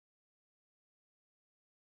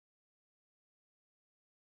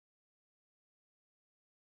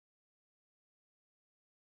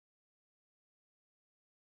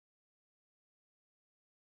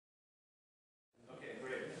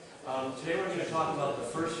Today we're going to talk about the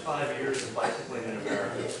first 5 years of bicycling in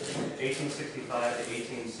America, 1865 to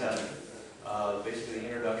 1870, basically the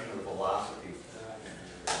introduction of velocipede.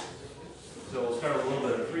 So we'll start with a little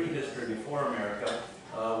bit of prehistory before America.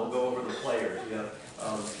 We'll go over the players. We have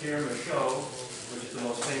Pierre Michaud, which is the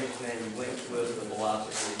most famous name linked with the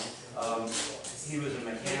velocipede. He was a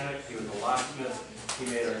mechanic, he was a locksmith. He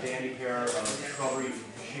made a dandy pair of shrubbery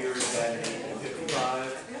shears back in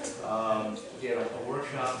 1855. He had a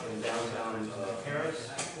workshop in downtown Paris,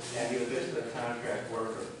 and he was basically a contract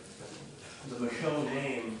worker. The Michaud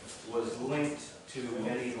name was linked to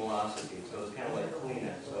many velocipedes, so it was kind of like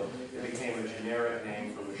Kleenex. So it became a generic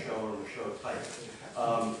name for Michaud or Michaud type.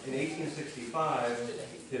 In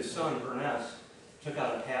 1865, his son Ernest took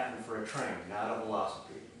out a patent for a train, not a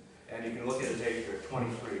velocipede. And you can look at his age here,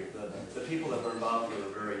 23. The people that were involved here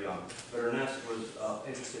were very young. But Ernest was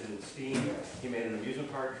interested in steam. He made an amusement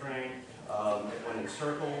park train. It went in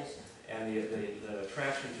circles. And the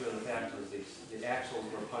attraction to the fact was the axles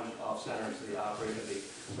were punched off center, so the operator, the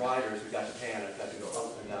riders who got to pan it, got to go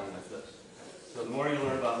up and down like this. So the more you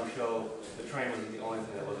learn about Michaud, the train was the only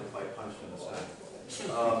thing that wasn't quite punched in the center.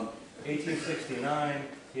 1869,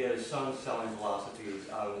 he had his son selling velocipedes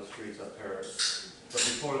out in the streets of Paris. But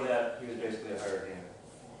before that, he was basically a hired hand.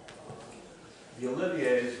 The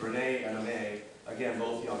Oliviers, Rene and Aimé, again,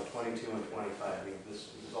 both young, 22 and 25. I mean, this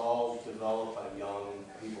was all developed by young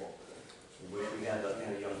people. We wish we had that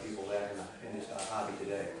kind of young people back in this hobby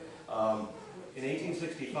today. In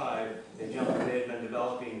 1865, they had been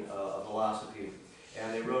developing a velocipede,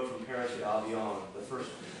 and they rode from Paris to Albion, the first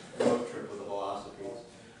road trip with the velocipedes.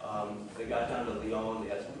 They got down to Lyon, they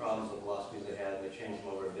had some problems with the velocipedes they had, and they changed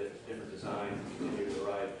them over to different designs and continued to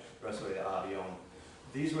ride the rest of the way to Albion.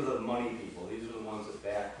 These were the money people. These were the ones that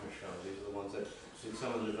backed Michaud. These are the ones that did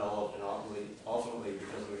some of the developed, and ultimately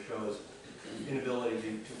because of Michaud's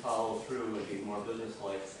inability to follow through and be more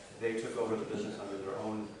business-like, they took over the business under their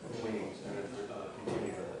own wings and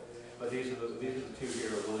continued with it. But these are the two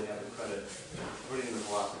here who really have the credit for putting the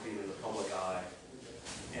velocipede in the public eye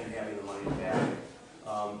and having the money to back it.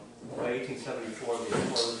 By 1874, they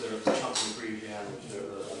closed their company Parisienne, which is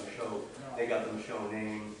the Michaud. They got the Michaud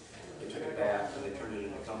name, they took it back, and they turned it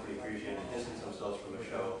into Company Parisienne and distanced themselves from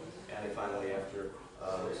Michaud. And they finally, after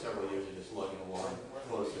several years of just lugging along,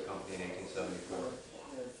 closed the company in 1874.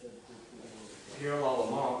 Pierre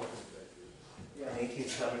Lallement, in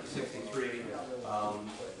 1863,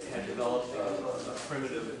 had developed a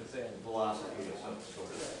primitive velocipede of some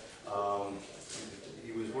sort.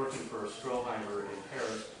 He was working for Stroheimer in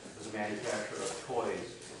Paris as a manufacturer of toys.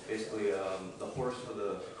 Basically, the horse for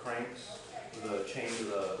the cranks, the chain to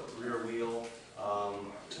the rear wheel.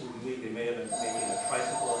 They may have been making a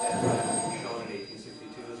tricycle at that time, which was shown in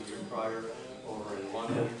 1862, the year prior, over in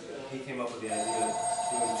London. He came up with the idea of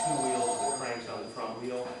doing 2 wheels with cranks on the front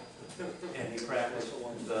wheel, and he practiced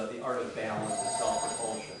the art of balance and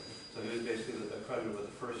self-propulsion. So he was basically accredited with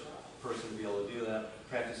the first person to be able to do that,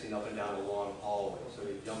 practicing up and down a long hallway. So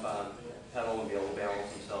he'd jump on pedal and be able to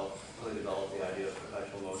balance himself, really develop the idea of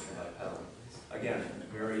perpetual motion by pedaling. Again,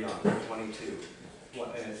 very young, 22. In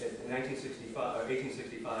 1865,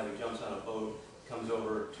 he jumps on a boat, comes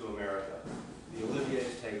over to America. The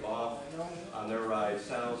Oliviers take off on their ride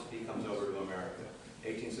south. He comes over to America.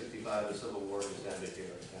 1865, the Civil War just ended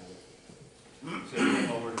here. So he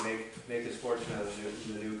came over to make his fortune out of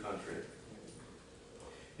the new country.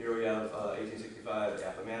 Here we have 1865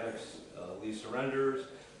 Appomattox, Lee surrenders,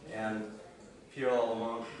 and Pierre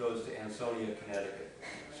Lallement goes to Ansonia, Connecticut.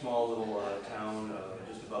 Small little town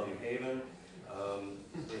just above New Haven.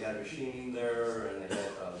 They had machining there, and they had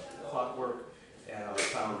clockwork and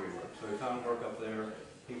foundry work. So he found work up there.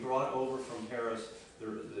 He brought over from Paris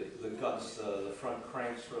the guts, the front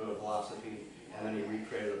cranks for the velocipede, and then he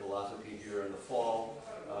recreated a velocipede here in the fall.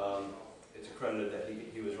 It's accredited that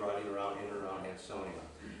he was riding around in and around Ansonia.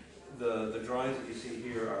 The drawings that you see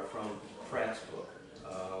here are from Pratt's book,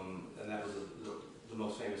 and that was the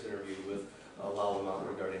most famous interview with Lallement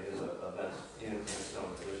regarding his events in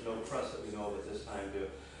Ansonia. There's no press that we know of at this time to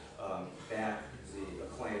back the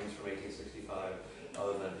claims from 1865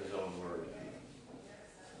 other than his own word.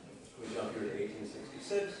 We jump here to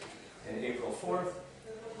 1866, and April 4th,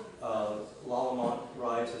 Lallement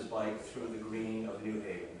rides his bike through the green of New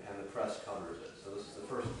Haven, and the press covers it. So this is the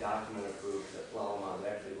first documented proof that Lallement is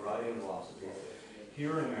actually riding a velocipede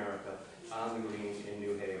here in America on the green in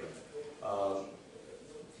New Haven.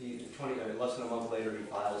 Less than a month later, he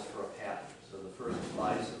files for a patent. So the first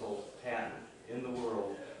bicycle patent in the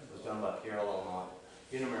world was done by Carey Williams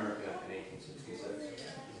in America in 1866.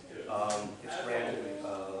 It's granted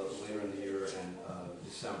later in the year in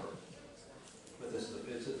December. But this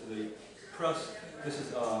is the press. This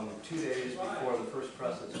is 2 days before the first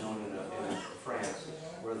press that's known in France,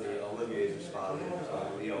 where the Oliviers are spotted.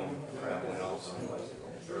 Lyon traveling also on bicycle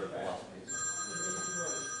or velocities.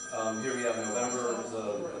 Here we have November.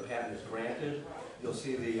 The patent is granted. You'll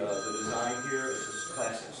see the design here. It's this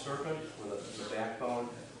classic serpent with the backbone.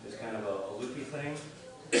 It's kind of a loopy thing.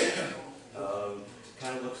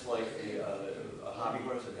 Kind of looks like a hobby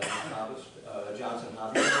horse, a Johnson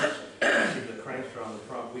hobby horse. You see the cranks are on the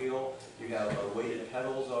front wheel. You have weighted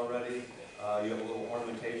pedals already. You have a little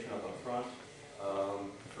ornamentation up the front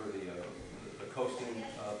for the coasting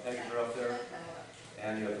pegs are up there.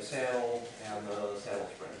 And you have the saddle and the saddle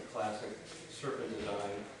spring, the classic serpent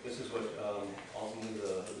design. This is what ultimately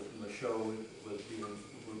the show was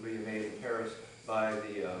being made in Paris by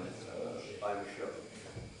the show.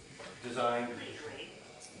 Designed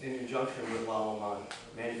in conjunction with Lallemand,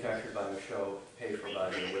 manufactured by Michaud, paid for by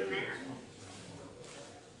the Oliviers.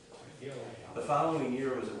 The following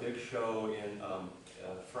year was a big show in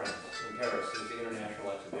France, in Paris. It was the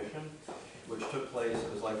International Exhibition, which took place,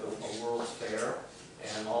 it was like a World's Fair,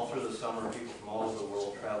 and all through the summer, people from all over the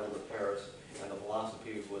world traveled to Paris, and the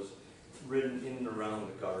Velocipede was ridden in and around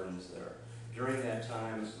the gardens there. During that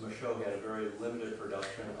time, Michaud had a very limited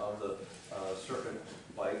production of the serpent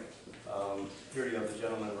bike. Here you have the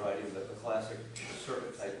gentleman riding the classic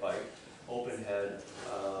serpent-type bike, open head,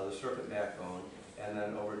 the serpent backbone, and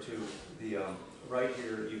then over to the right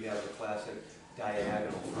here, you have the classic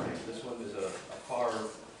diagonal frame. This one is a Favre,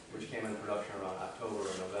 which came in production around October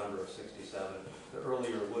or November of '67. The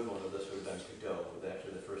earlier wood one of this would have been Godot, was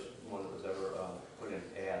actually the first one that was ever put in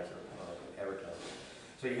ads or advertised.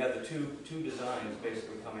 So you have the two designs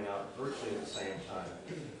basically coming out virtually at the same time.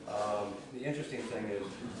 The interesting thing is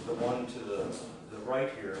the one to the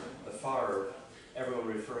right here, the Favre, everyone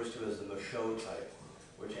refers to as the Michaud type,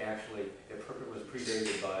 which actually it was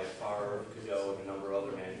predated by Favre, Godot, and a number of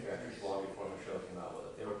other manufacturers long before Michaud came out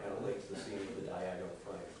with it. They were kind of late to the scene with the diagonal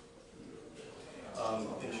frame.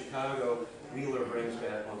 In Chicago, Wheeler brings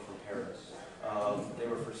back one from Paris. They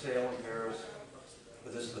were for sale in Paris,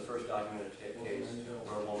 but this is the first documented case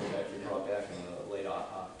where one was actually brought back in the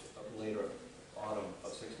later autumn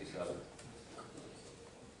of '67.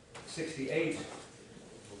 '68,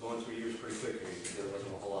 we're going through years pretty quickly because there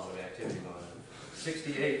wasn't a whole lot of activity going on.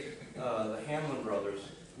 '68, the Hamlin brothers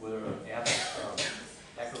were an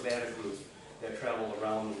acrobatic group that traveled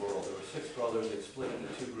around the world. There were 6 brothers. They'd split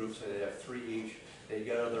into 2 groups, so they'd have 3 each. They'd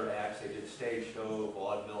get other acts. They did stage show,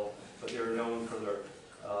 vaudeville, but they were known for their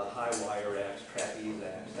high wire acts, trapeze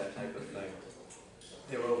acts, that type of thing.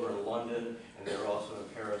 They were over in London, and they were also in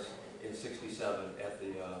Paris in '67 at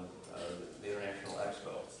the International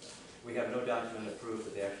Expo. We have no documented proof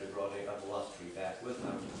that they actually brought a Velocipede back with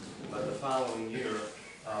them, but the following year,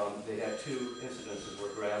 they had 2 incidences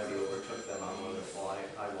where gravity overtook them on one of their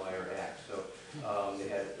high wire acts. So they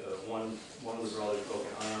had one of the brothers broke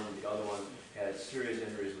an arm, the other one had serious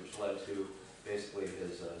injuries which led to basically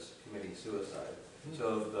his committing suicide.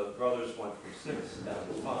 So the brothers went from 6 down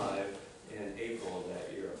to 5 in April of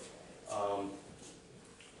that year.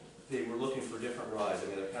 They were looking for different rides. I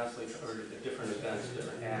mean, they're constantly at different events,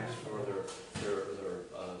 different acts for their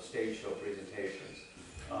stage show presentations.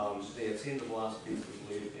 They had seen the Velocipede,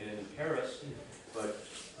 we believe, in Paris, but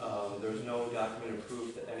there's no documented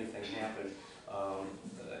proof that anything happened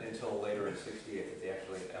until later in '68 that they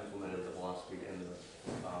actually implemented the Velocipede in the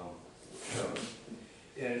shows.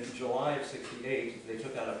 In July of '68, they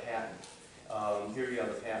took out a patent. Here you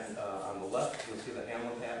have the patent on the left. You'll see the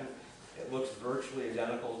Hamlin patent. It looks virtually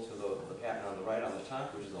identical to the patent on the right on the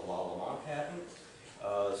top, which is the Lallemand patent.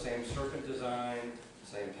 Same serpent design,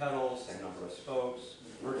 same pedals, same number of spokes,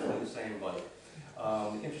 virtually the same bike.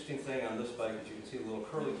 The interesting thing on this bike is you can see a little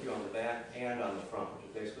curly Q on the back and on the front, which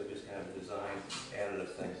is basically just kind of a design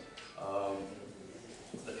additive thing.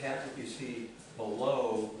 The patent you see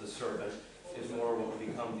below the serpent is more what would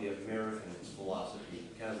become the American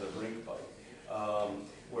Velocipede, kind of the rink bike,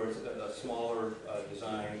 where it's a smaller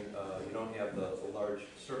design. You don't have the large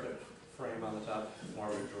serpent frame on the top, more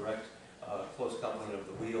of a direct close coupling of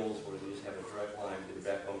the wheels, where you just have a direct line to the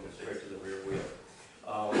backbone goes straight to the rear wheel.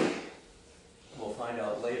 We'll find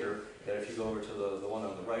out later that if you go over to the one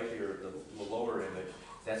on the right here, the lower image,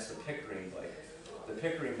 that's the Pickering bike. The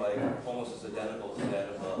Pickering bike almost is identical to that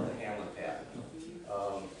of the Hamlin patent.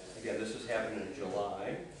 Again, this is happening in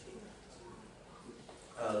July.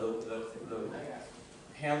 The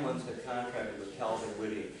Hamlins had contracted with Calvin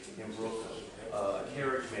Whitty in Brooklyn. A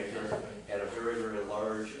carriage maker had a very, very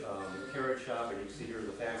large carriage shop, and you can see here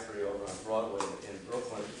the factory over on Broadway in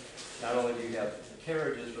Brooklyn. Not only do you have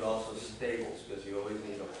carriages, but also stables, because you always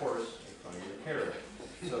need a horse in front running the carriage.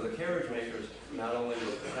 So the carriage makers not only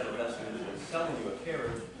had a vested interest in selling you a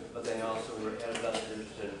carriage, but they also had a vested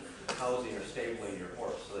interest in housing or stabling your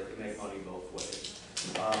horse, so they could make money both ways.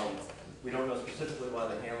 We don't know specifically why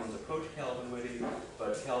the Hamlins approached Calvin Whitty,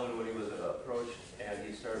 but Calvin Whitty was approached and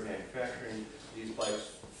he started manufacturing these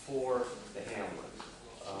bikes for the Hamlins.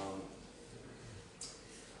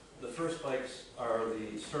 The first bikes are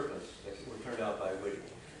the Serpents that were turned out by Whitty.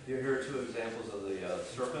 Here are two examples of the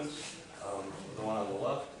Serpents. The one on the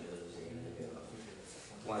left is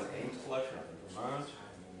Glenn Ames' collection up in Vermont.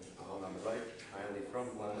 The one on the right, kindly from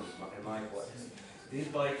Glenn, in my collection. These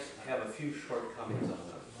bikes have a few shortcomings on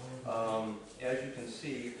them. As you can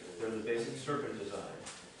see, they're the basic Serpent design.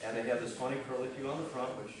 And they have this funny curlicue on the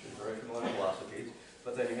front, which is very familiar to velocipedes,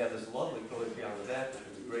 but then you have this lovely curlicue on the back, which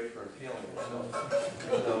would be great for impaling yourself.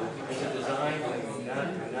 So it's a design that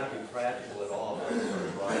would not be practical at all for sort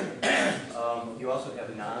of riding. You also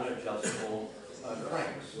have non-adjustable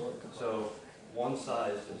cranks. So one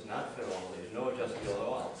size does not fit all, there's no adjustability at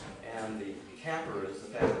all. And the capper is the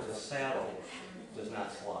fact that the saddle does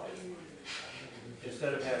not slide.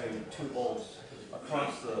 Instead of having two bolts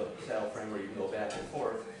across the saddle frame where you can go back and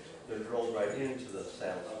forth, they're drilled right into the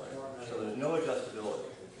saddle frame. So there's no adjustability.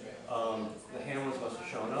 The Hamlins must have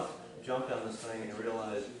shown up, jumped on this thing, and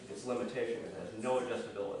realized its limitation. It has no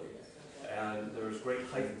adjustability. And there's great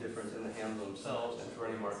height difference in the Hamlins themselves, and for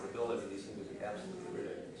any marketability, these things would be absolutely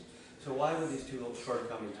ridiculous. So why would these two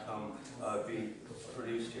shortcomings be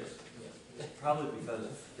produced here? Probably because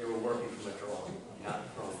they were working from a drawing, not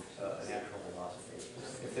from an actual velocity.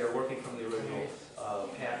 If they were working from the original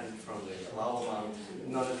patent from the Lallemont,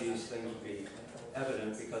 none of these things would be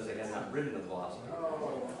evident because they had not ridden the velocity.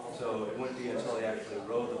 So it wouldn't be until they actually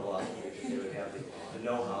rode the velocity that they would have the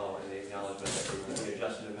know-how and the acknowledgement that the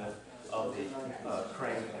adjustment of the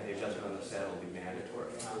crank and the adjustment on the saddle would be mandatory.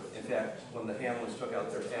 In fact, when the Hamlins took out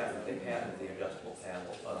their patent, they patented the adjustable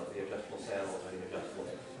saddle and the adjustable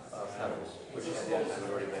pedals, which at that time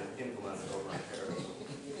had already been implemented over in Paris.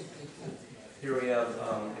 Here we have,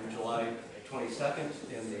 in July 22nd,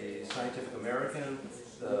 in the Scientific American,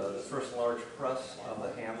 the first large press of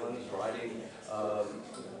the Hamlins riding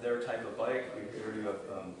their type of bike. Here you have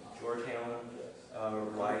George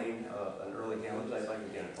Hamlin riding an early Hamlin type bike,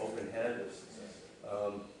 again, an open head.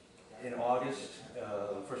 In August,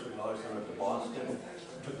 the first week of August, they went to Boston,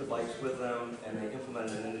 took the bikes with them, and they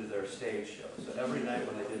implemented it into their stage show. So every night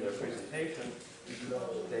when they did their presentation,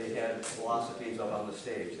 they had velocipedes up on the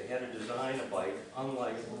stage. They had to design a bike,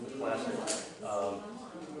 unlike the classic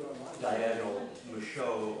diagonal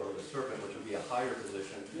Michaud or the Serpent, which would be a higher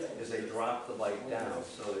position, is they drop the bike down.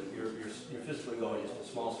 So that you're physically going just in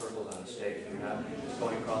small circles on the stage. You're not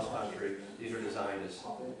going cross country. These are designed as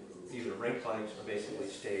either rink bikes or basically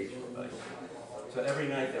stage bikes. So every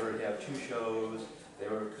night they would have two shows. They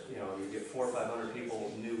were, you get 400 or 500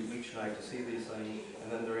 people new each night to see these things,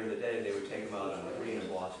 and then during the day they would take them out on the green in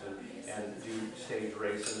Boston and do stage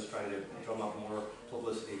races, trying to drum up more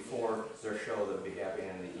publicity for their show that would be happening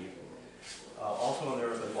in the evening. Also when they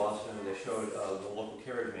were up in Boston, they showed the local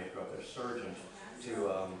carriage maker up there, Surgeon,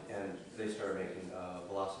 and they started making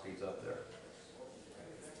velocipedes up there.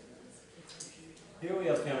 Here we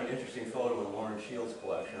have kind of an interesting photo in Lauren Shields'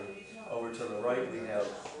 collection. Over to the right we have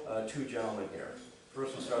two gentlemen here.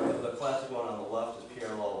 First we'll start with the classic one on the left is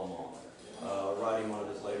Pierre Lallemont, riding one of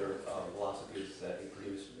his later velocipedes that he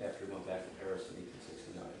produced after he went back to Paris in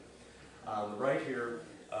 1869. On the right here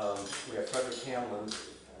we have Frederick Hamlin,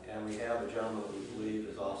 and we have a gentleman that we believe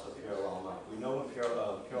is also Pierre Lallemont. We know when Pierre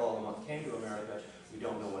Lallemont came to America, we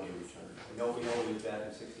don't know when he returned. We know he was back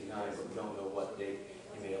in 69, but we don't know what date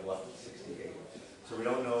he may have left in 68. So we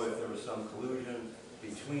don't know if there was some collusion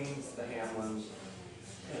between the Hamlins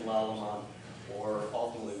and Lallemont, or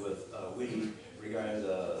ultimately with Whitty regarding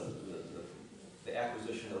the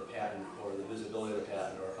acquisition of the patent or the visibility of the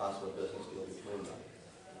patent or a possible business deal between them.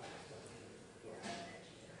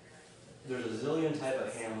 There's a zillion type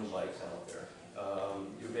of Hamlin bikes out there.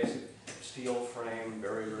 Your basic steel frame,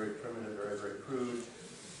 very, very primitive, very, very crude.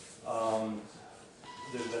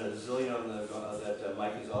 There's been a zillion of them that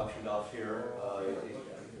Mike has auctioned off here.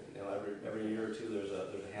 Every year or two there's a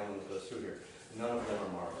Hamlin that goes through here. None of them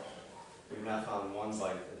are marked. We've not found one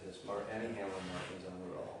bike that has any Hamlin markings on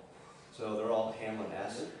it at all. So they're all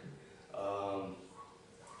Hamlin-esque.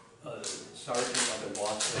 Sargent up in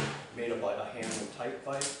Boston made a Hamlin-type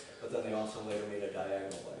bike, but then they also later made a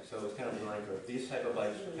diagonal bike. So it's kind of designed for these type of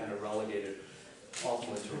bikes are kind of relegated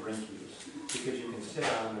ultimately to rink use, because you can sit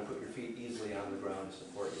on them and put your feet easily on the ground to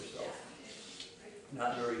support yourself.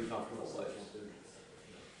 Not very comfortable bikes.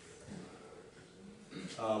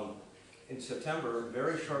 In September,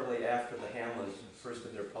 very shortly after the Hamlins first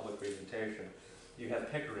did their public presentation, you have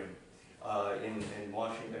Pickering in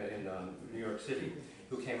Washington, in New York City,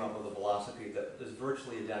 who came up with a velocipede that is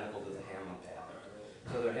virtually identical to the Hamlin patent.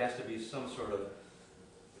 So there has to be some sort of,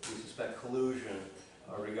 we suspect, collusion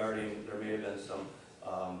regarding, there may have been some,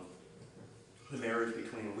 the marriage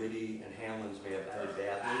between Whitty and Hamlin's may have ended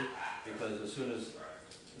badly, because as soon as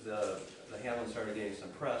the Hamlins started getting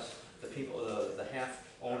some press, the people, the half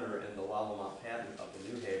owner in the Lallemont patent up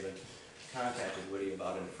in New Haven contacted Whitty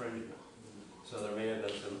about infringement. So there may have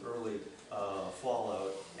been some early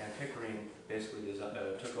fallout, and Pickering basically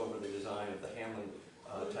took over the design of the Hamlin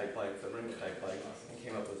type bike, the ring type bike, and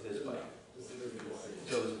came up with his bike.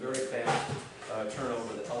 So it was a very fast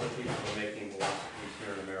turnover that other people were making velocipedes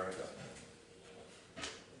here in America.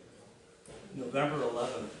 November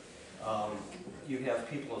 11th, you have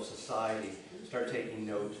people of society start taking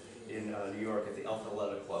note in New York at the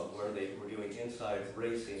Alphaletta Club, where they were doing inside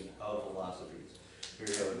racing of velocipedes. Here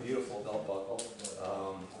you have a beautiful belt buckle,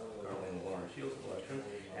 currently in the Lawrence Shields collection,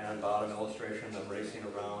 and bottom illustration of them racing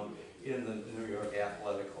around in the New York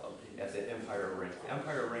Athletic Club at the Empire Rink.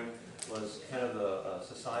 Empire Rink was kind of a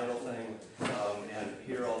societal thing, and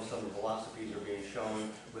here all of a sudden the velocipedes are being shown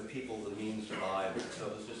with people the means to buy them. So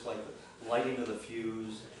it was just like the lighting of the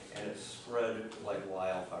fuse, and it spread like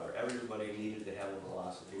wildfire. Everybody needed to have a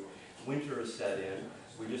velocipede. Winter is set in.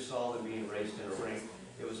 We just saw them being raced in a rink.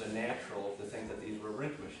 It was a natural to think that these were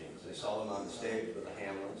rink machines. They saw them on the stage with the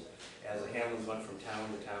Hamlins. As the Hamlins went from town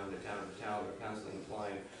to town to town to town, they're constantly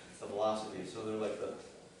flying the velocipede. So they're like the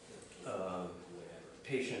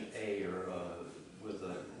patient A, or with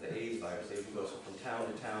the AIDS virus. They would go from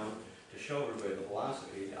town to town to show everybody the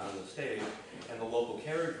velocipede on the stage, and the local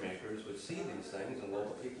carriage makers would see these things, and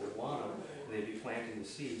local people would want them, and they'd be planting the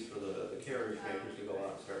seeds for the carriage makers to go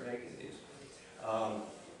out and start making these.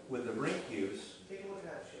 With the rink use,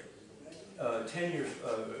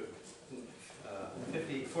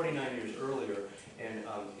 49 years earlier, in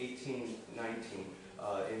 1819,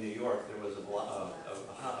 in New York, there was a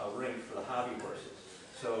rink for the hobby horses.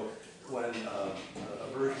 So when a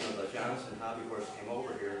version of the Johnson hobby horse came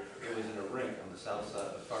over here, it was in a rink on the south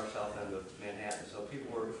side, far south end of Manhattan. So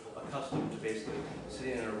people were accustomed to basically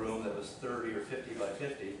sitting in a room that was 30 or 50 by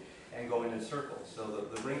 50 and going in circles. So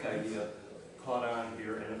the rink idea caught on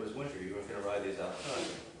here, and it was winter. You weren't going to ride these outside.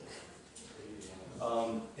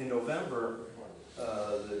 In November,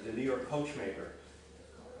 the New York coachmaker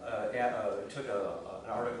took an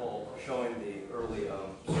article showing the early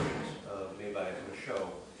circuits made by Michaud,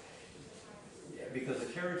 because the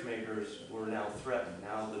carriage makers were now threatened.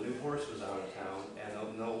 Now the new horse was out of town,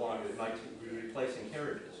 and no longer it might be replacing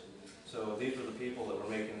carriages. So these were the people that were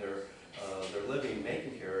making their living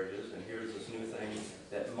making carriages, and here's this new thing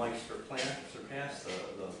that might surpass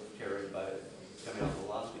the carriage by coming off the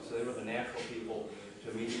velocipede. So they were the natural people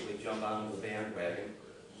to immediately jump onto the bandwagon,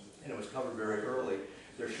 and it was covered very early.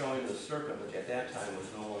 They're showing the Serpent, which at that time was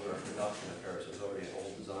no longer in production in Paris. It was already an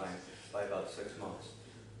old design by about 6 months.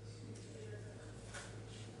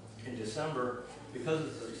 In December, because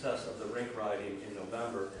of the success of the rink riding in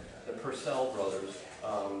November, the Purcell brothers,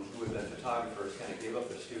 who had been photographers, kind of gave up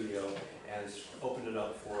their studio and opened it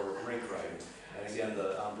up for rink riding. And again,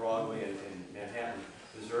 on Broadway in Manhattan,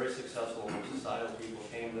 it was very successful when societal people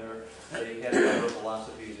came there. They had a number of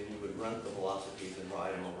velocipedes, and you would rent the velocipedes and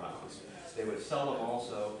ride them around. They would sell them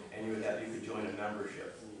also, and you could join a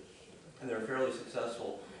membership. And they were fairly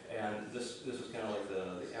successful. And this was kind of like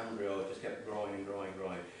the embryo. It just kept growing and growing and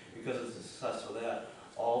growing. Because of the success of that,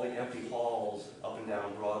 all the empty halls up and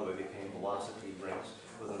down Broadway became velocipede rinks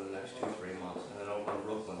within the next 2 or 3 months. And then over in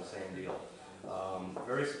Brooklyn, the same deal.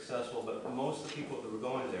 Very successful, but most of the people that were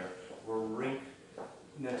going there were rink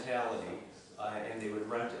mentality, and they would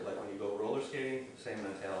rent it. Like when you go roller skating, same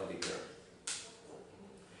mentality here.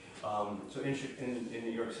 So in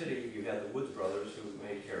New York City, you had the Woods brothers who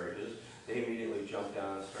made carriages. They immediately jumped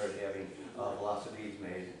on and started having velocipedes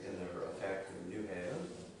made in their factory in New Haven.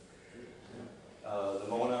 The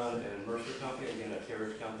Monon and Mercer Company, again a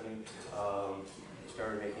carriage company,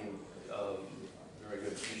 started making very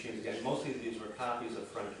good machines. Again, mostly these were copies of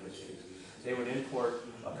French machines. They would import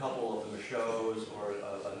a couple of the Michauds or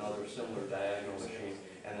another similar diagonal machine,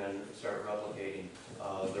 and then start replicating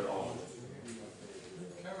their own.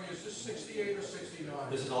 Carey, is this 68 or 69?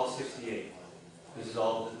 This is all 68. This is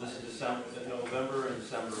December, November and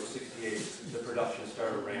December of 68. The production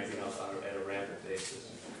started ramping up at a rampant basis.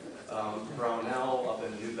 Brownell up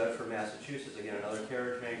in New Bedford, Massachusetts, again another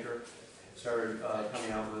carriage maker, started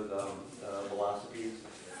coming out with velocipedes.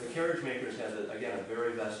 The carriage makers had, again, a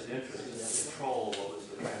very vested interest in control of what was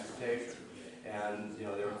the transportation. and they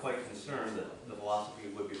were quite concerned that the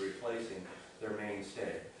velocipede would be replacing their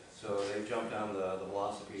mainstay. So they jumped on the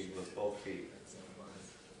velocipede with both feet.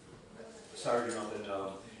 Sargent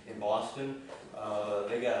up in Boston,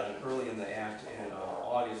 they got on early in the act in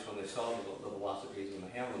August when they saw the velocipedes when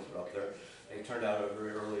the Hamlins were up there. They turned out a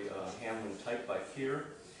very early Hamlin type bike here,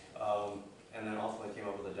 and then ultimately came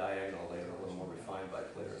up with a diagonal later, a little more refined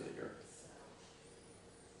bike later in the year.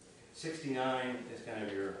 69 is kind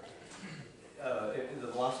of your, the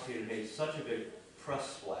velocipede had made such a big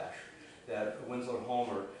press splash that Winslow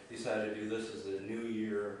Homer decided to do this as the new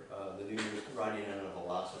year riding in a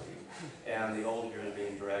velocipede, and the old year is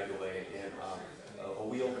being dragged away in a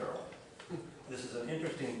wheelbarrow. This is an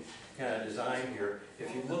interesting kind of design here.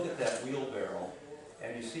 If you look at that wheelbarrow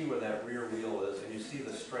and you see where that rear wheel is, and you see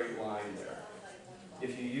the straight line there,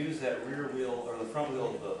 if you use that rear wheel or the front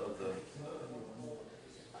wheel of the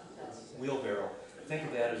wheelbarrow, think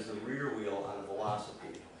of that as the rear wheel on a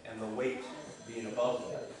velocipede, and the weight being above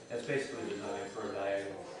that. That's basically designed for a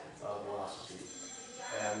diagonal velocipede.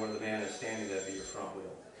 And where the man is standing, that'd be your front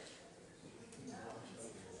wheel.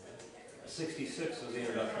 66 was the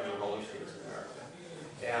introduction of roller skates in America.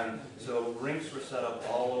 And so rinks were set up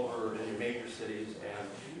all over in your major cities, and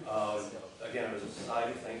again, it was a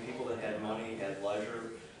society thing. People that had money, had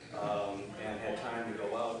leisure, and had time to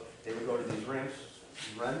go out, they would go to these rinks,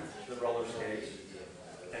 rent the roller skates,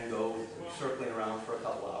 and go circling around for a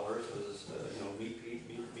couple hours. It was meet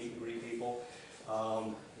and greet people.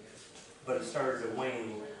 But it started to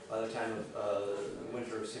wane by the time of the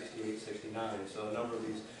winter of 68, 69. So a number of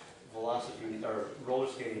these velocipede or roller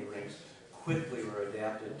skating rinks quickly were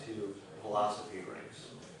adapted to velocipede rinks.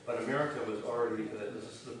 But America was already,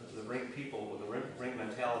 the rink people, the rink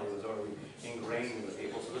mentality was already ingrained in the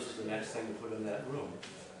people, so this is the next thing to put in that room.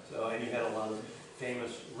 So, and you had a lot of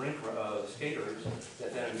famous rink skaters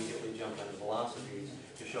that then immediately jumped onto velocipedes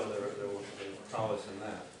to show their prowess in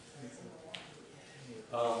that.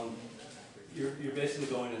 You're basically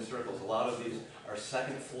going in circles. A lot of these are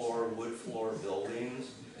second floor, wood floor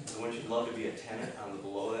buildings. And once you'd love to be a tenant on the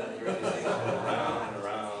below that, you're going around and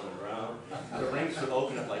around and around. The rinks would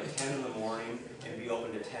open at like 10 in the morning and be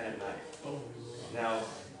open to 10 at night. Now,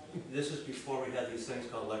 this is before we had these things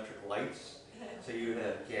called electric lights. So you would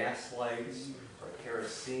have gas lights or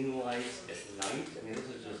kerosene lights at night. I mean, this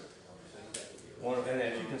is just one of, and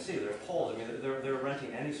as you can see, there are poles. I mean, they're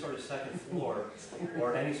renting any sort of second floor,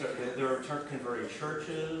 or any sort of, they're converting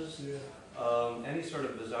churches, any sort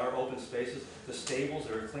of bizarre open spaces. The stables,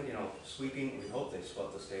 they're sweeping. We hope they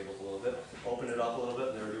swept the stables a little bit, open it up a little bit,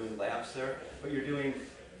 and they're doing laps there. But you're doing,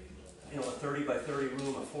 a 30 by 30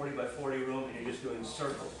 room, a 40 by 40 room, and you're just doing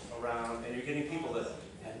circles around, and you're getting people that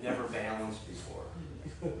had never balanced before.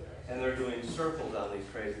 And they're doing circles on these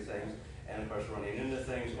crazy things, and of course running into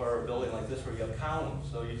things, or a building like this where you have columns,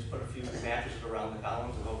 so you just put a few mattresses around the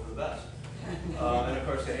columns and hope for the best. And of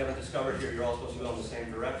course they haven't discovered here you're all supposed to go in the same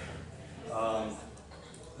direction.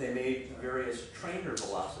 They made various trainer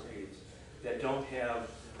velocipedes that don't have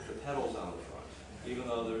the pedals on the front. Even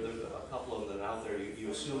though there's a couple of them out there,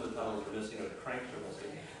 you assume the pedals are missing or the cranks are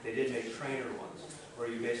missing. They did make trainer ones, where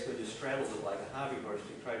you basically just straddled it like a hobby horse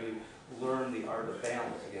to try to learn the art of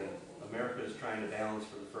balance. Again, America is trying to balance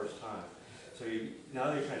for the first time. So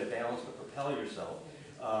now you're trying to balance but propel yourself.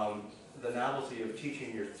 The novelty of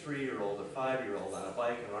teaching your 3-year-old or 5-year-old on a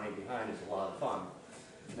bike and running behind is a lot of fun.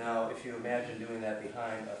 Now, if you imagine doing that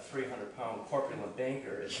behind a 300-pound corpulent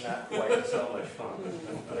banker, it's not quite so much fun.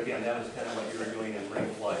 But again, that was kind of what you were doing in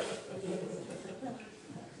rink life.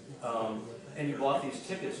 And you bought these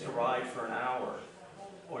tickets to ride for an hour,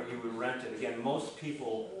 or you would rent it. Again, most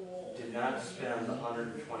people did not spend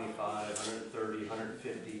 $125, $130,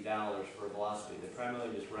 $150 for a velocipede. They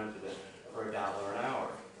primarily just rented it for $1 an hour.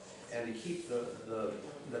 And to keep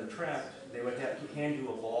them tracked, they would hand you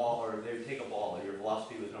a ball, or they would take a ball. Your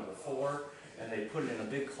velocipede was number 4, and they put it in a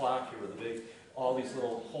big clock here with all these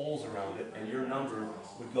little holes around it, and your number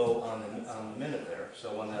would go on the minute there.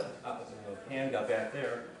 So when that hand got back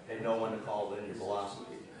there, they'd know when to call in your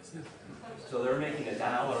velocipede. So they're making $1 an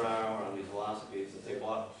hour on these velocipedes that they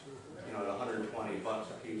bought, at $120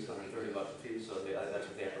 a piece, $130 a piece. So that's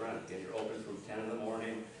what they have to rent. Again, you're open from 10 in the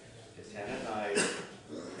morning to 10 at night,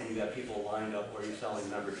 and you got people lined up where you're selling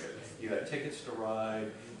membership. You had tickets to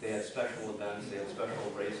ride. They had special events. They had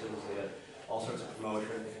special races. They had all sorts of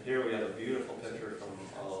promotion. Here we have a beautiful picture from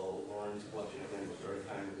Lauren's collection. Again, he was very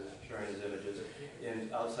kind with sharing his images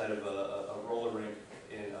outside of a roller rink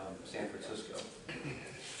in San Francisco.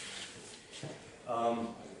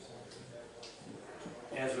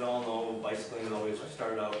 As we all know, bicycling always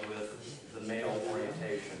started out with the male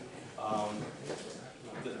orientation.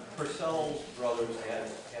 The Purcell's drove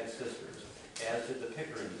brothers had sisters, as did the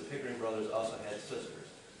Pickerings. The Pickering brothers also had sisters.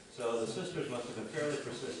 So the sisters must have been fairly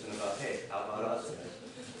persistent about, hey, how about us?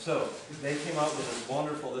 So they came out with this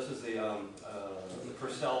wonderful, this is the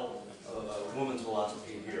Purcell woman's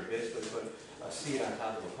velocipede here. Basically put a seat on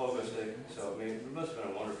top of a pogo stick. So I mean, it must have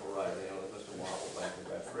been a wonderful ride. You know, it must have wobbled back and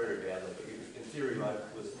back very badly. But you, in theory, ride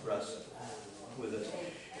with rest with this.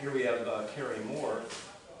 Here we have Carey Moore.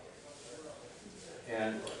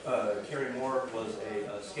 And Carey Moore was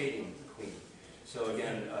a skating queen. So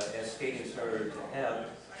again, as skating started to ebb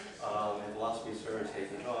and velocipede started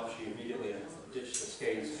taking off, she immediately ditched the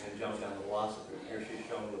skates and jumped on the velocipede. Here she's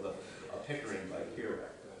shown with a Pickering bike here.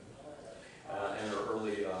 And her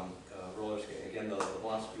early roller skating. Again, the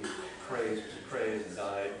velocipede craze was a craze and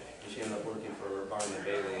died. And she ended up working for Barnum and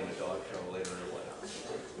Bailey in a dog show later in life.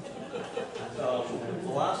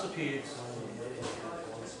 Velocipedes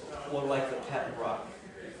were like the pet rock.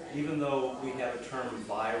 Even though we have a term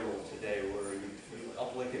viral today where you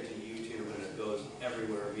uplink it to YouTube and it goes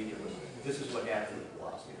everywhere immediately, this is what happened with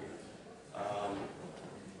velocipede.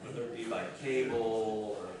 Whether it be by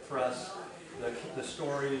cable or press, the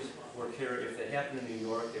stories were carried. If they happened in New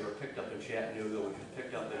York, they were picked up in Chattanooga, which was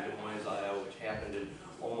picked up in Des Moines, Iowa, which happened in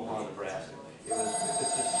Omaha, Nebraska. It's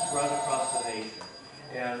just spread across the nation.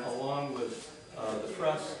 And along with the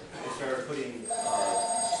press, they started putting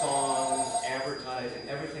songs, advertising,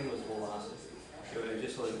 everything was velocity. It was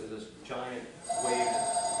just like this giant wave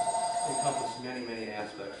that encompassed many, many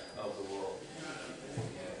aspects of the world.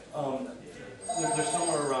 There's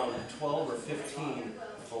somewhere around 12 or 15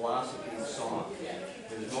 velocipede songs.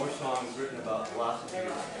 There's more songs written about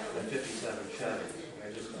velocipede than 57 Chevy.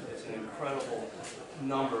 It's an incredible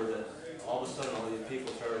number that all of a sudden all these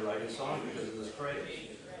people started writing songs because of this craze.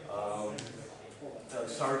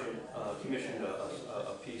 Sargent commissioned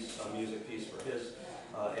a piece, a music piece for his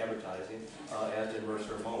advertising, as did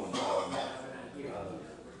Mercer Moan. To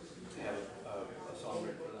have a song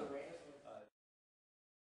written for them.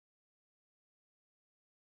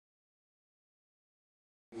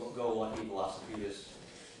 Go Lucky Velocipedist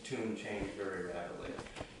tune changed very rapidly.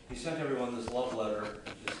 He sent everyone this love letter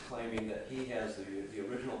just claiming that he has the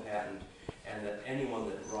original patent and that anyone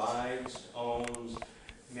that rides, owns,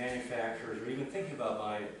 manufacturers, or even thinking about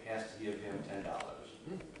buying it has to give him $10.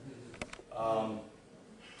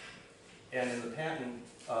 And in the patent,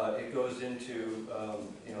 it goes into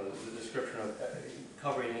the description of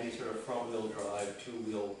covering any sort of front-wheel drive,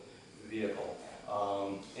 two-wheel vehicle,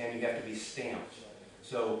 and you have to be stamped.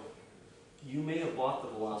 So you may have bought the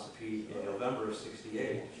velocipede in November of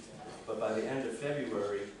 '68, but by the end of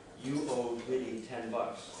February, you owed Liddy $10.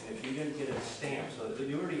 And if you didn't get it stamped, so that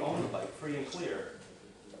you already own the bike free and clear,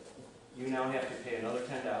 you now have to pay another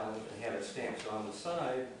 $10 and have it stamped. So on the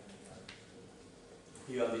side,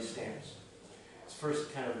 you have these stamps. It's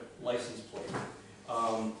first kind of license plate.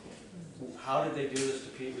 How did they do this to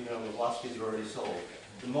people? The velocipedes were already sold.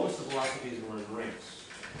 Most of the velocipedes were in rinks.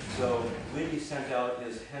 So Liddy sent out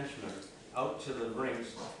his henchmen out to the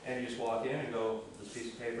rinks, and you just walk in and go, this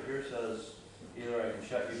piece of paper here says, either I can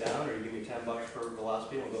shut you down or you give me $10 per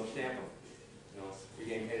velocipede and we'll go stamp them. You're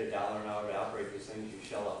getting paid $1 an hour to operate these things. You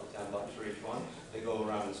shell out the $10 for each one. They go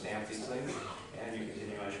around and stamp these things, and you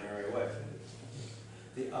continue on your merry way.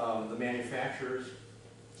 The manufacturers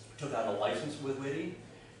took out a license with Liddy,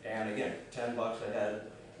 and again, $10 a head.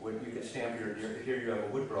 You could stamp here you have a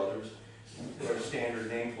Wood Brothers, their standard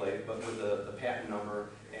nameplate, but with the patent number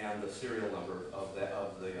and the serial number of the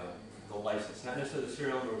license. Not necessarily the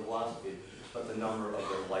serial number of velocipede, but the number of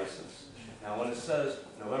their license. Now, when it says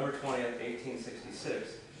November 20th,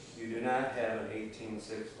 1866, you do not have an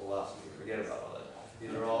 18.6 velocipede. Forget about all that.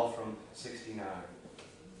 These are all from '69.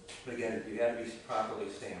 But again, you had to be properly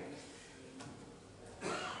stamped.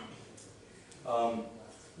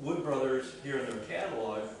 Wood Brothers, here in their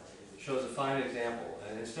catalog, shows a fine example.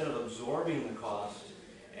 And instead of absorbing the cost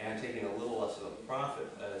and taking a little less of a profit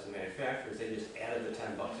as the manufacturers, they just added the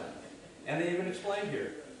 $10 on. And they even explained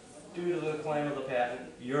here, due to the claim of the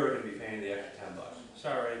patent, you're going to be paying the extra $10.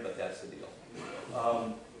 Sorry, but that's the deal.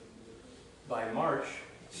 By March,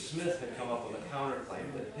 Smith had come up with a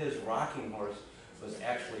counterclaim that his rocking horse was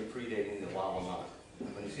actually predating the Lala.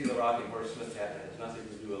 When you see the rocking horse Smith patent, it has nothing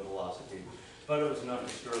to do with velocity, but it was enough to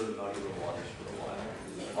stir the muddy waters for a while.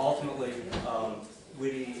 Ultimately,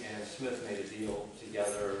 Liddy and Smith made a deal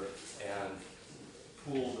together and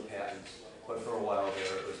pooled the patents, but for a while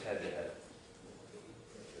there it was head-to-head.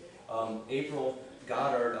 April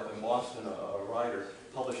Goddard up in Boston, a writer,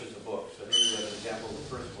 publishes a book. So here you have an example of the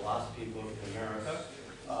first velocipede book in America.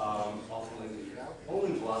 Ultimately, the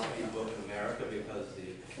only velocipede book in America because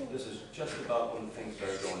this is just about when things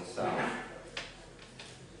started going south.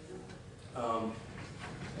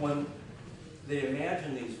 When they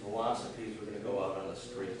imagined these velocipedes were going to go out on the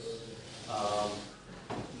streets,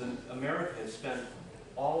 America had spent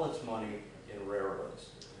all its money in railroads.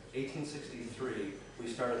 1863, we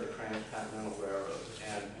started the Transcontinental Railroad,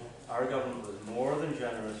 and our government was more than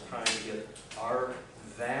generous trying to get our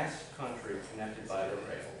vast country connected by the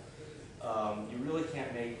rail. You really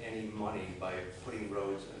can't make any money by putting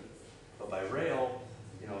roads in, but by rail,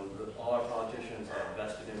 you know, all our politicians have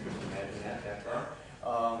vested interest, imagine that back then,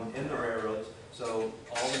 in the railroads. So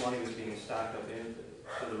all the money was being stocked up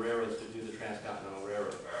into the railroads to do the Transcontinental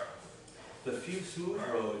Railroad. The few smooth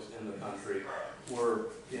roads in the country were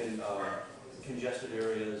in congested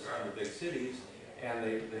areas in the big cities, and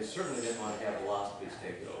they certainly didn't want to have velocipedes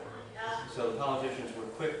take it over. So the politicians were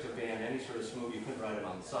quick to ban any sort of smooth. You couldn't ride them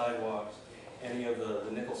on the sidewalks. Any of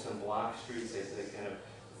the Nicholson block streets, they kind of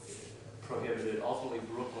prohibited. Ultimately,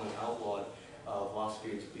 Brooklyn outlawed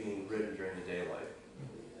velocipedes being ridden during the daylight.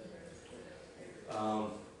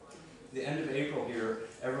 The end of April here,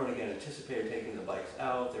 everyone again anticipated taking the bikes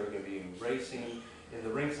out. They were going to be racing. In the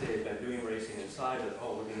rinks, they had been doing racing inside, but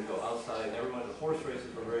oh, we're going to go outside. Everyone, the horse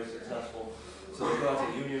races were very successful. So they go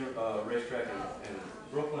out to Union Racetrack in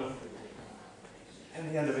Brooklyn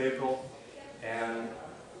in the end of April. And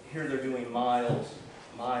here they're doing miles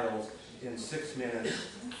in 6 minutes.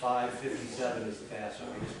 5:57 is the fastest. I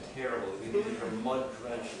mean, it's terrible. These are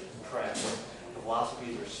mud-drenched tracks. The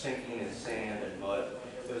velocipedes are sinking in sand and mud.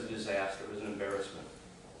 It was a disaster. It was an embarrassment.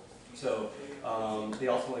 So they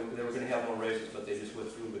were going to have more races, but they just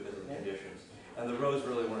withdrew because of the conditions. And the roads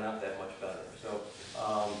really were not that much better. So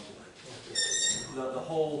the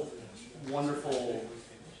whole wonderful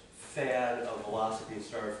fad of velocipedes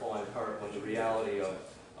started falling apart when the reality of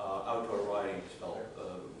outdoor riding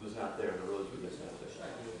was not there. The roads were just not there.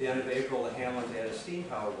 At the end of April, the Hamlins had a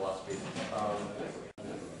steam-powered velocipede.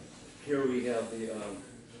 Here we have the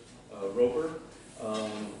Roper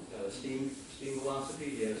steam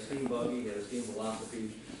velocipede. He had a steam buggy. He had a steam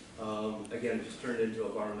velocipede. Again, it just turned into a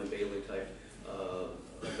Barnum and Bailey type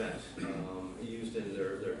event. Used in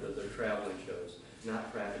their traveling shows.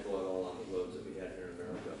 Not practical at all on the roads that we had here in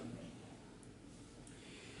America.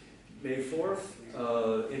 May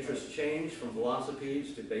 4th, interest changed from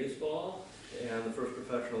velocipedes to baseball, and the first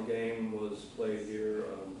professional game was played here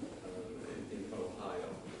in Ohio.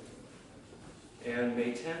 And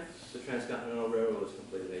May 10th, the Transcontinental Railroad was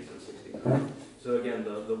completed in 1869. So again,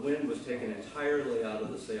 the wind was taken entirely out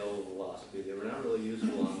of the sale of velocipede. They were not really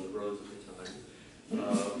useful on the roads at the time.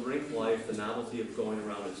 Rink life, the novelty of going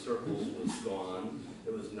around in circles was gone.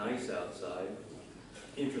 It was nice outside.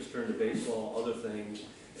 Interest turned to baseball, other things,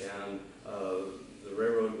 and the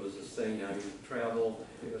railroad was this thing. Now you travel.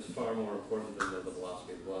 It was far more important than the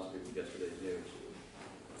velocipede. The velocipede was yesterday's news.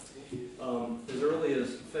 As early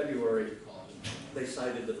as February, they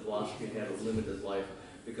cited that the velocipede had a limited life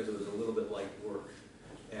because it was a little bit like work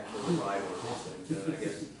after the ride on these things. And I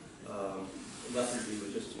guess lethargy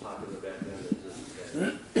was just as popular back then as it is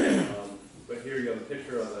today. But here you have a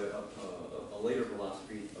picture of a later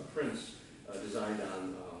velocipede, a Prince, designed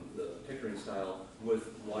on the Pickering style with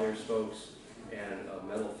wire spokes and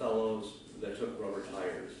metal felloes that took rubber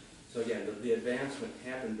tires. So again, the advancement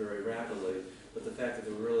happened very rapidly, but the fact that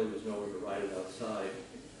there really was nowhere to ride it outside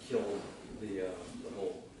killed the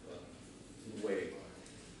whole way.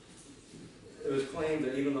 It was claimed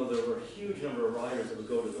that even though there were a huge number of riders that would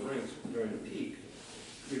go to the rinks during the peak,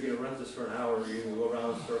 you're going to rent this for an hour, you're going to go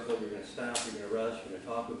around in a circle, you're going to stop, you're going to rest, you're going to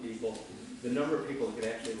talk with people. The number of people that could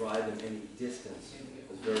actually ride them any distance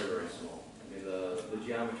was very, very small. I mean, the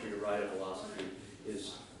geometry to ride a velocipede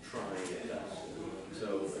is trying at best.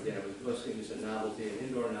 So again, it was mostly just a novelty, an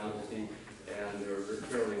indoor novelty, and they're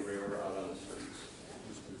fairly rare out on the streets.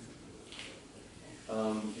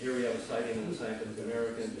 Here we have a sighting in the Scientific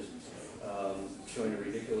American, just showing a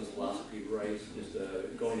ridiculous velocipede race, just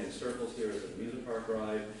going in circles here as an amusement park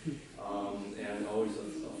ride, and always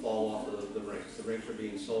a fall off of the rinks. The rinks are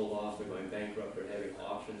being sold off, they're going bankrupt, they're having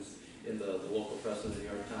auctions in the local press in the New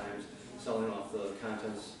York Times, selling off the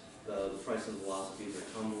contents, the price of the velocipedes are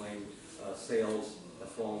tumbling, sales have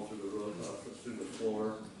fallen through the roof, through the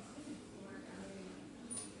floor.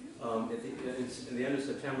 In the end of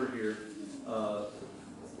September here,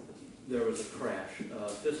 there was a crash.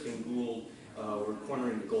 Fisk and Gould were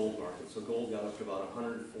cornering the gold market, so gold got up to about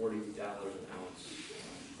 $140 an ounce.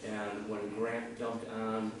 And when Grant dumped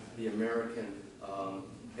on the American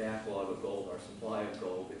backlog of gold, our supply of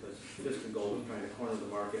gold, because Fisk and Gould was trying to corner the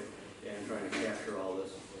market and trying to capture all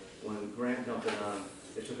this, when Grant dumped it on,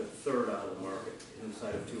 they took a third out of the market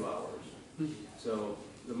inside of 2 hours. So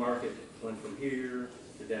the market went from here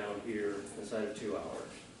to down here inside of 2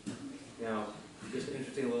 hours. Now, just an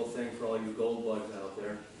interesting little thing for all you gold bugs out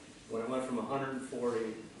there. When it went from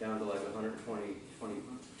 140 down to like 120,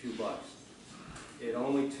 22 bucks, it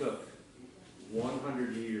only took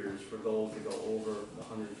 100 years for gold to go over the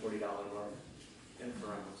 $140 mark in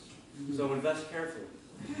per ounce. So invest carefully.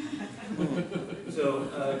 So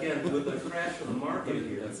again, with the crash of the market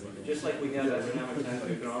here, just like we had economic times,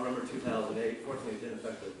 we can all remember 2008. Fortunately, it didn't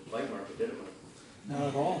affect the bike market, did it? Not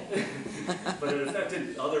at all. But it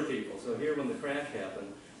affected other people. So here, when the crash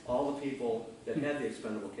happened, all the people that had the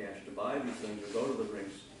expendable cash to buy these things or go to the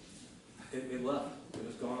rinks, it left. It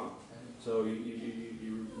was gone. So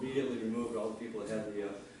you immediately removed all the people that had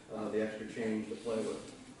the extra change to play with.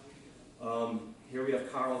 Here we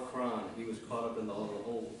have Carl Kron. He was caught up in the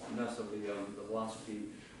whole mess of the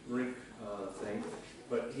velocity rink thing.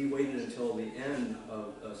 But he waited until the end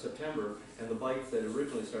of September, and the bikes that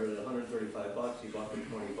originally started at 135 bucks, he bought for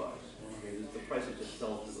 20 bucks. I mean, the prices just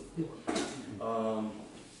fell through the floor.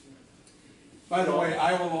 By the way,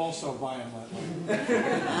 I will also buy them that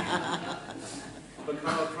way. But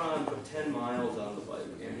Carl Kron put 10 miles on the bike,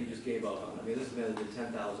 and he just gave up on it. I mean, this man did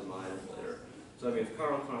 10,000 miles later. So, I mean, if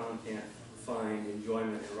Carl Kron can't find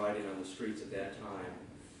enjoyment in riding on the streets at that time,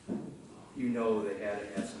 you know they had to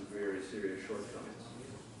have some very serious shortcomings.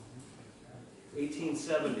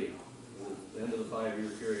 1870, the end of the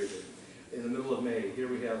 5-year period. In the middle of May, here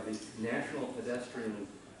we have the National Pedestrian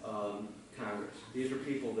Congress. These are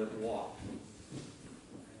people that walk.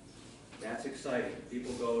 That's exciting.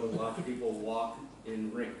 People go to watch people walk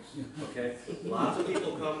in rinks. Okay? Lots of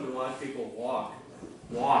people come to watch people walk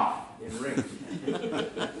in rinks.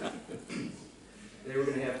 They were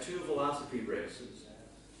going to have 2 velocipede races.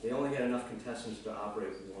 They only had enough contestants to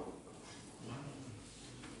operate one.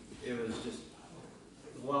 It was just,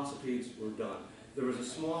 the velocipedes were done. There was a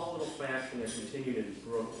small little faction that continued in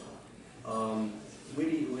Brooklyn.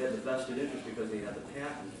 Whitty, who had the vested interest because he had the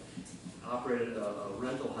patent, operated a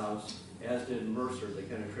rental house, as did Mercer. They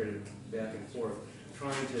kind of traded back and forth,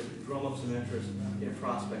 trying to drum up some interest in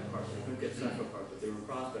Prospect Park. They couldn't get Central Park, but they were in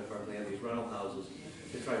Prospect Park, and they had these rental houses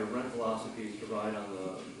to try to rent velocipedes to ride on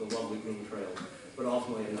the lovely green trails, but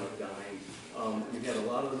ultimately ended up dying. You had a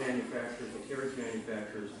lot of the manufacturers, the carriage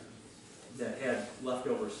manufacturers, that had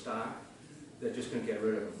leftover stock that just couldn't get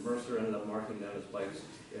rid of it. Mercer ended up marking down his bikes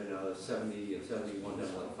in 70 and 71 down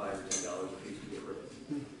to like $5 or $10 a piece to get rid of it.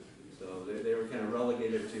 So they were kind of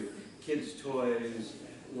relegated to kids' toys,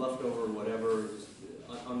 leftover whatever, just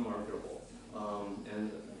unmarketable.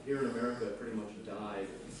 And here in America, it pretty much died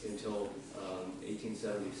until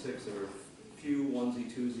 1876. There were a few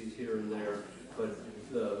onesie-twosies here and there, but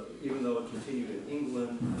even though it continued in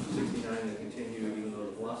England, 69 it continued, even though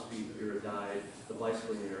the velocipede era died, the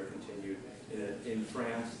bicycling era continued. In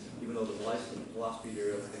France, even though the velocipede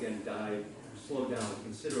era, again, died, slowed down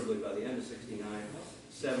considerably by the end of 69.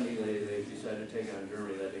 70, they decided to take on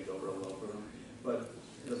Germany. That didn't go real well for them. But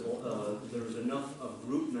there was enough of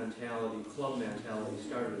group mentality, club mentality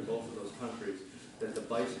started in both of those countries that the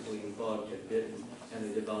bicycling bug had bitten, and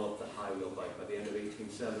they developed the high wheel bike. By the end of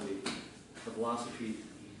 1870, the velocipede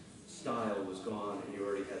style was gone, and you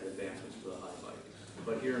already had advancements to the high bike.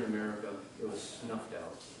 But here in America, it was snuffed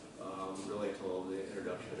out, really until the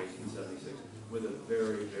introduction of 1876, with a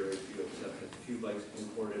very, very few exceptions. A few bikes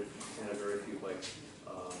imported, and a very few bikes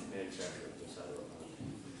manufactured inside of the country.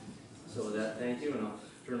 So with that, thank you, and I'll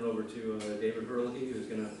turn it over to David Hurley, who's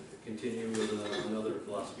going to continue with another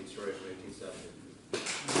velocipede story from 1870.